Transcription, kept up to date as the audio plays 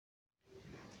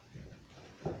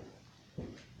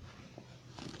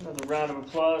Another round of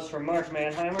applause for Marc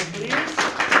Mannheimer, please.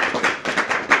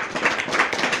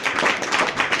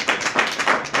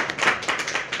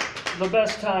 The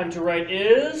best time to write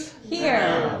is?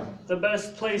 Here. The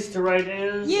best place to write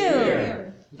is?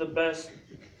 Here. The best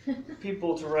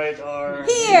people to write are?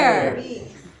 Here.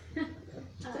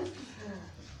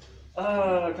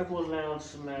 A couple of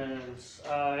announcements.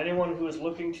 Anyone who is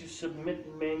looking to submit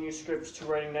manuscripts to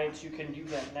Writing Nights, you can do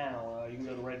that now. You can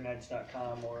go to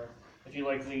writingnights.com, or if you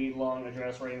like the long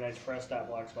address,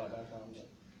 writingnightspress.blogspot.com.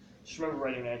 Just remember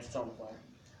Writing Nights, it's on the flag.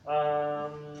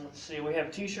 Let's see, we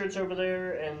have t-shirts over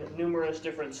there in numerous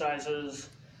different sizes.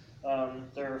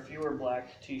 There are fewer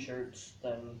black t-shirts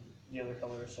than the other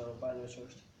colors, so buy those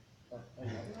first. Buy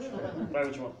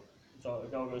what you want. So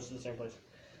it all goes to the same place.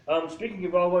 Speaking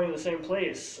of all going to the same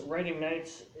place, Writing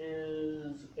Nights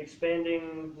is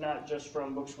expanding not just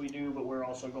from books we do, but we're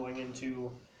also going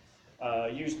into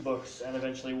used books, and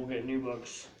eventually we'll get new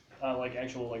books, like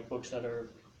actual books that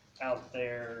are out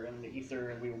there in the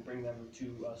ether, and we will bring them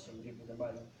to us and people can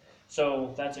buy them.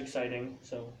 So that's exciting.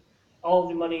 So all of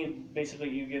the money basically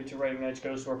you give to Writing Nights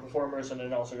goes to our performers, and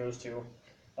it also goes to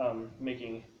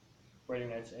making Writing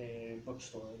Nights a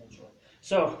bookstore eventually.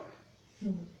 So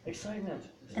excitement.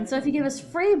 And so if you give us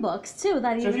free books too,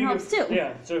 that even helps too.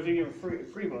 Yeah, so if you give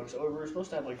free books, we're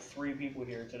supposed to have 3 people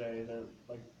here today that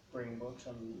bring books,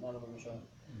 and none of them show up.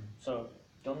 So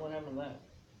don't let happen to that.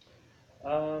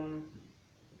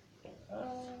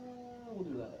 We'll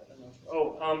do that.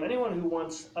 Anyone who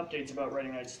wants updates about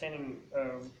Writing Nights, standing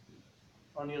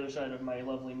on the other side of my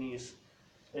lovely niece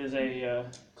is a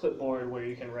clipboard where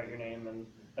you can write your name and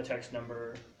a text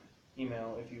number,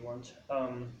 email if you want.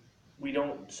 We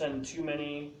don't send too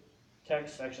many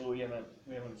texts. Actually, we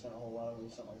haven't sent a whole lot. We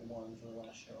sent 1 for the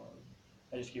last show.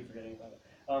 I just keep forgetting about it.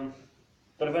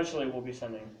 But eventually, we'll be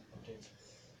sending updates.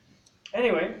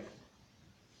 Anyway,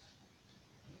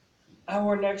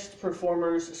 our next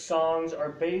performers' songs are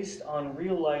based on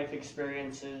real-life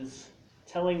experiences,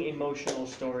 telling emotional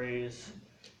stories.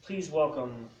 Please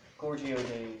welcome Gorgio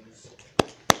Daze.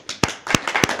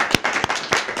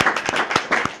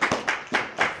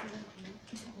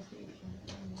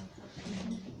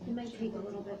 It might take a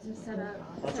little bit to set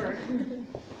up. That's all right.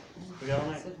 We got all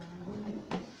night.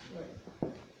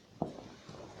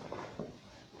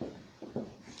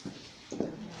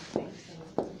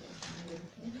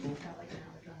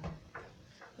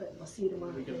 But we'll see you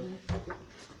tomorrow. We go.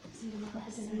 See you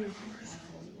tomorrow.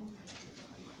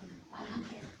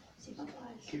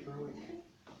 Keep her awake.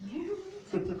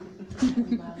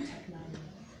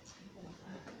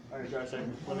 All right, drive safe.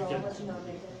 Let me get.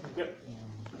 Yep.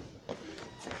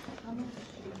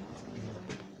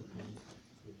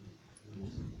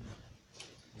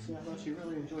 See, I thought she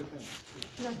really enjoyed that.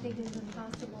 Nothing is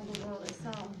impossible. The world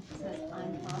itself says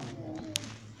I'm possible.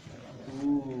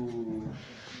 Ooh.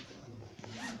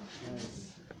 Nice.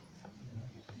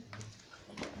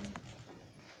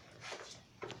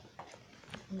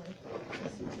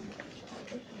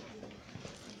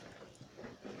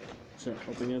 Is that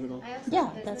helping you at all? Yeah,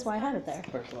 that's why I had it there.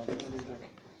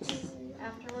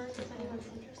 Afterwards, if anyone's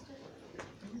interested.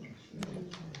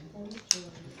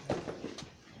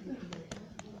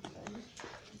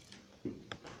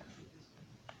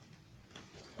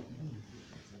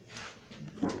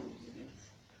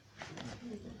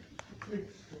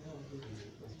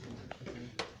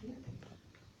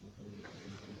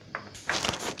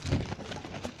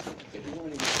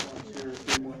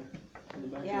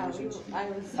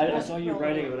 Yeah, I saw you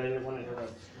writing it, but I didn't want to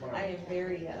interrupt. I am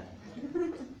very,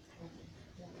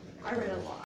 I read a lot.